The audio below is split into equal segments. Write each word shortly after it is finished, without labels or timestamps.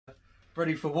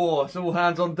Ready for war. It's all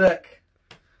hands on deck.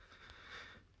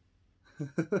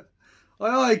 Aye,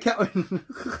 aye, Captain.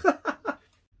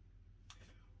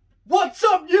 What's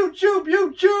up,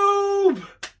 YouTube?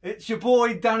 It's your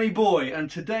boy, Danny Boy,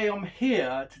 and today I'm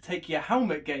here to take your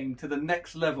helmet game to the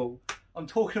next level. I'm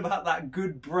talking about that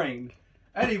good brain.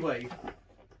 Anyway, so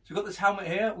we've got this helmet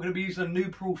here. We're going to be using a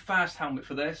Neutral Fast helmet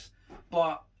for this,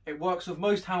 but it works with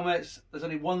most helmets. There's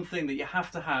only one thing that you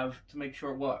have to make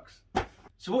sure it works.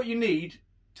 So what you need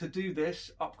to do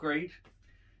this upgrade,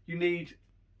 you need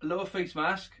a lower face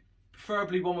mask,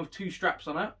 preferably one with 2 straps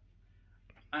on it,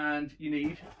 and you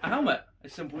need a helmet.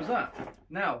 As simple as that.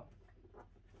 Now,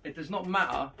 it does not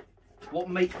matter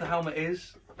what make the helmet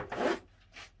is.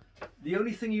 The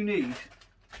only thing you need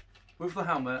with the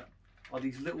helmet are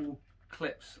these little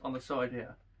clips on the side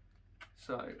here.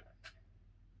 So,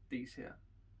 these here.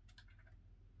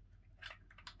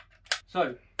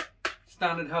 So,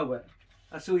 standard helmet.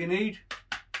 That's all you need.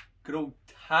 Good old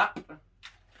tap.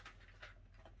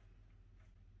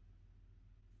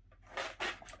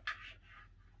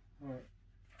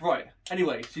 Right,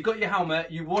 anyway, so you've got your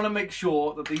helmet. You want to make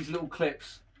sure that these little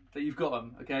clips, that you've got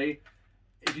them, okay?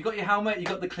 If you've got your helmet, you've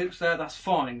got the clips there, that's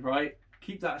fine, right?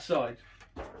 Keep that aside.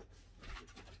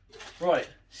 Right,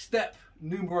 step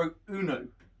numero uno.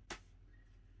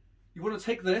 You want to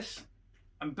take this,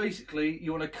 and basically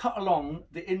you want to cut along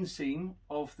the inseam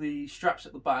of the straps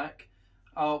at the back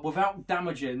without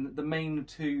damaging the main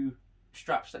 2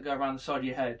 straps that go around the side of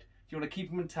your head. You want to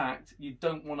keep them intact. You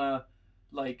don't want to,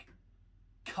 like,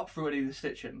 cut through any of the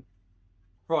stitching.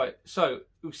 Right, so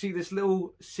you'll see this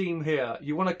little seam here.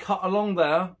 You want to cut along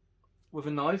there with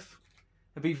a knife.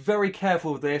 And be very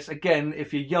careful with this. Again,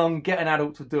 if you're young, get an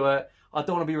adult to do it. I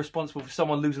don't want to be responsible for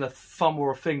someone losing a thumb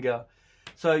or a finger.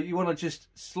 So you want to just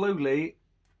slowly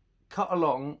cut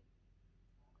along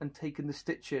and taking the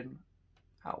stitching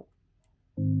out.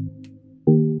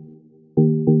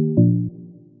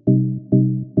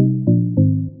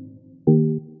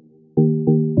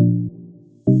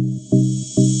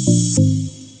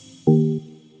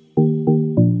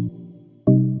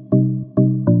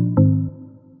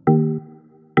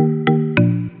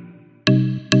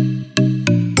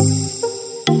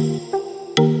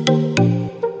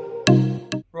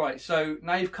 Right, so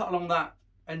now you've cut along that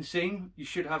end seam, you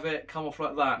should have it come off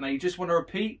like that. Now you just want to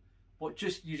repeat what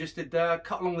you just did there.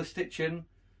 Cut along the stitching,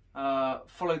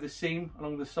 follow the seam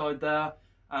along the side there,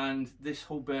 and this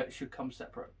whole bit should come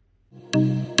separate.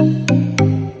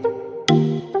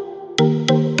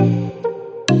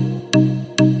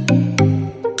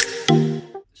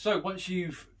 So once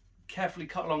you've carefully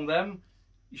cut along them,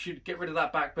 you should get rid of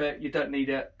that back bit. You don't need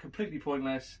it, completely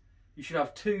pointless. You should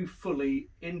have 2 fully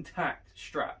intact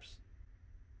straps.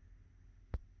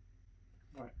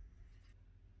 Right.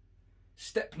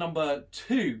 Step number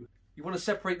 2, you want to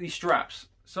separate these straps.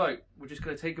 So we're just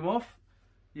going to take them off.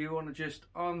 You want to just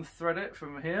unthread it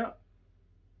from here.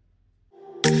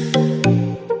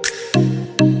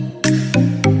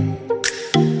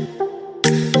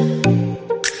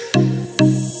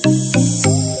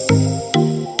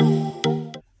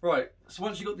 Right, so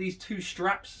once you've got these 2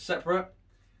 straps separate,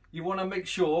 you want to make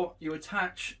sure you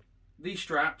attach these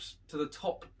straps to the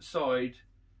top side,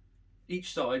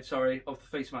 each side, sorry, of the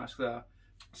face mask there.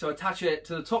 So attach it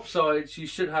to the top side, so you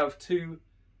should have 2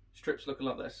 strips looking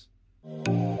like this.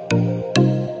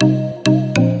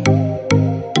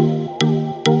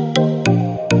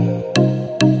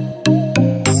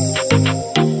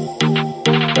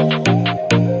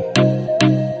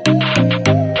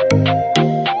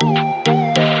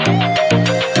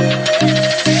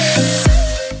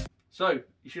 So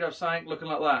you should have something looking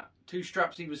like that. 2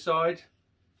 straps either side.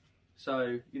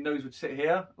 So your nose would sit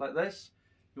here like this.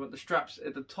 You want the straps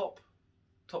at the top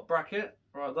bracket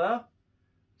right there.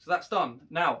 So that's done.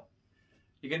 Now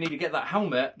you're going to need to get that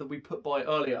helmet that we put by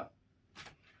earlier. So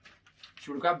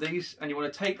you want to grab these and you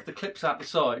want to take the clips out the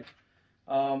side.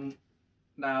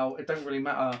 Now it don't really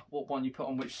matter what one you put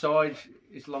on which side,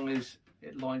 as long as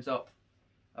it lines up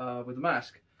with the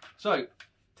mask. So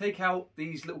take out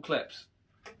these little clips.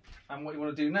 And what you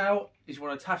want to do now is you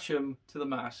want to attach them to the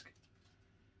mask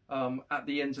at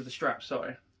the ends of the strap,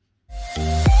 sorry.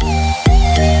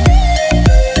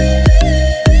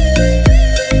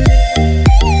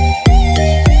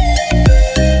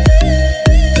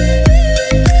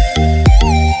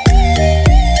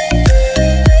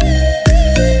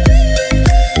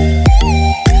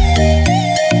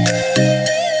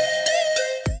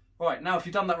 Right, now if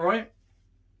you've done that right,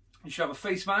 you should have a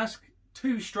face mask,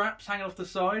 2 straps hanging off the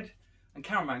side. And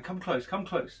cameraman, come close, come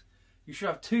close. You should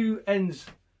have 2 ends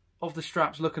of the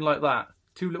straps looking like that.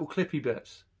 2 little clippy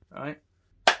bits, right?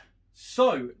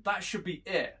 So that should be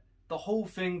it. The whole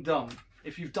thing done.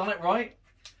 If you've done it right,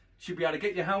 you should be able to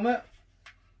get your helmet,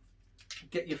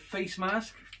 get your face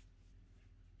mask,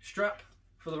 strap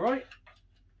for the right.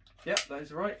 Yep, that is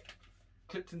the right.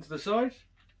 Clipped into the side.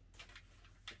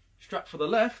 Strap for the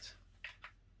left.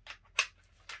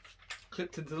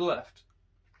 Clipped into the left.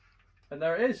 And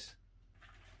there it is.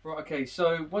 Right, okay,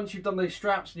 so once you've done those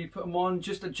straps and you put them on,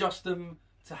 just adjust them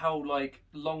to how like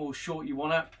long or short you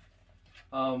want it.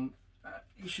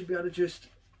 You should be able to just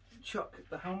chuck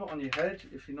the helmet on your head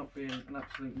if you're not being an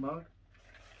absolute mug.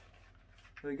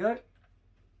 There you go.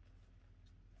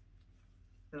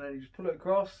 And then you just pull it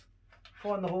across,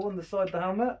 find the hole in the side of the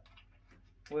helmet,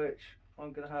 which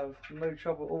I'm going to have no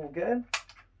trouble at all getting.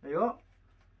 There you are.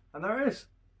 And there it is.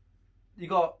 You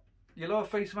got your lower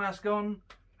face mask on,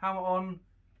 helmet on,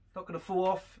 not going to fall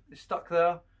off, it's stuck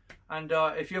there. And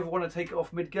if you ever want to take it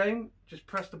off mid-game, just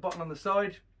press the button on the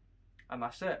side, and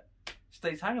that's it. It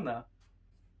stays hanging there.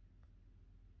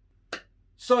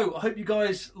 So, I hope you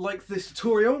guys like this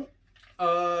tutorial.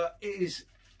 It is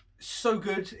so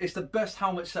good. It's the best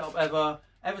helmet setup ever.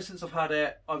 Ever since I've had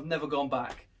it, I've never gone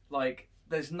back. Like,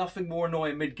 there's nothing more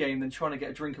annoying mid-game than trying to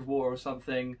get a drink of water or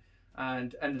something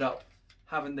and ended up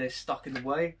having this stuck in the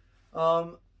way.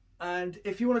 And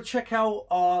if you want to check out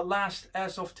our last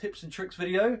Airsoft tips and tricks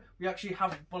video, we actually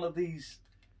have one of these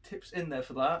tips in there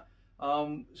for that.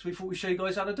 So we thought we'd show you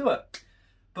guys how to do it.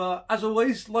 But as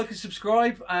always, like and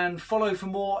subscribe and follow for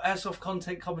more Airsoft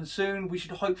content coming soon. We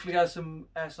should hopefully have some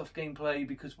Airsoft gameplay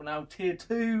because we're now tier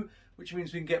 2, which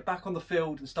means we can get back on the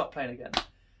field and start playing again.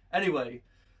 Anyway,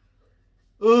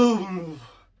 let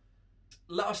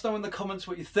us know in the comments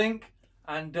what you think.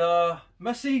 And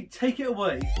Messi, take it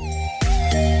away.